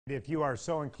If you are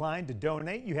so inclined to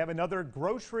donate, you have another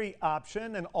grocery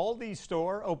option, an Aldi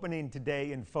store opening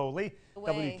today in Foley.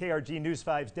 WKRG News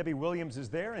 5's Debbie Williams is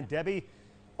there. And Debbie,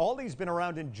 Aldi's been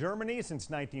around in Germany since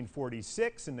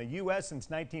 1946, in the U.S. since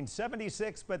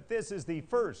 1976, but this is the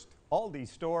first Aldi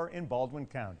store in Baldwin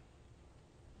County.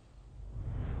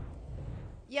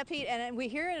 Yeah, Pete, and we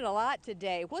hear it a lot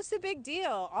today. What's the big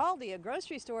deal? Aldi, a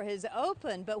grocery store, has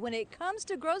opened, but when it comes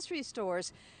to grocery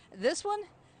stores, this one,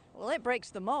 well, it breaks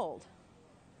the mold.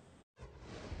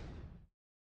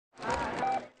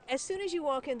 As soon as you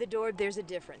walk in the door, there's a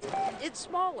difference. It's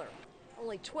smaller,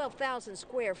 only 12,000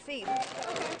 square feet.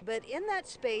 But in that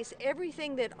space,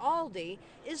 everything that Aldi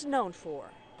is known for.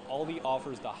 Aldi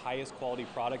offers the highest quality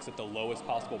products at the lowest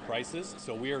possible prices,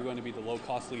 so we are going to be the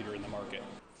low-cost leader in the market.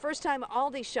 First-time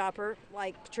Aldi shopper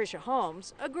like Patricia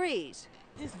Holmes agrees.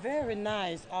 It's very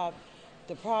nice.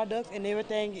 The product and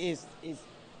everything is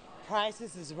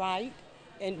prices is right,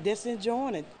 and just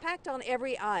enjoying it. Packed on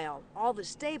every aisle, all the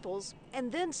staples, and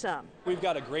then some. We've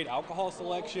got a great alcohol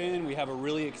selection. We have a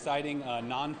really exciting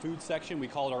non-food section. We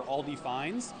call it our Aldi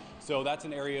Finds. So that's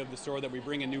an area of the store that we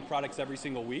bring in new products every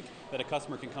single week that a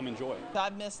customer can come enjoy.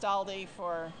 I've missed Aldi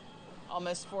for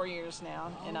almost 4 years now,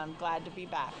 and I'm glad to be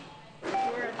back.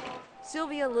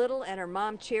 Sylvia Little and her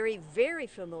mom Cherry very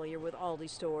familiar with Aldi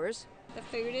stores. The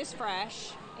food is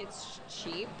fresh, it's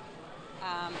cheap,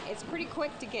 it's pretty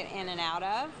quick to get in and out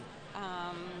of,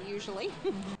 usually.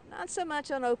 Not so much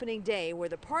on opening day, where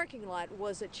the parking lot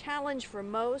was a challenge for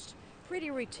most. Pretty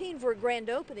routine for a grand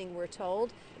opening, we're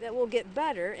told, that will get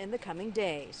better in the coming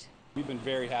days. We've been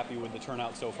very happy with the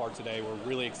turnout so far today. We're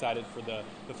really excited for the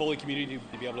Foley community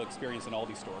to be able to experience an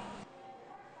Aldi store.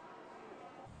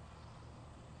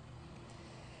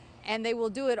 And they will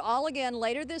do it all again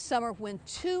later this summer when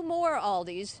 2 more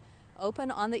Aldis open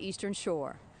on the Eastern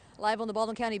Shore. Live on the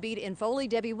Baldwin County beat in Foley,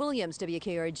 Debbie Williams,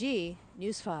 WKRG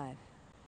News 5.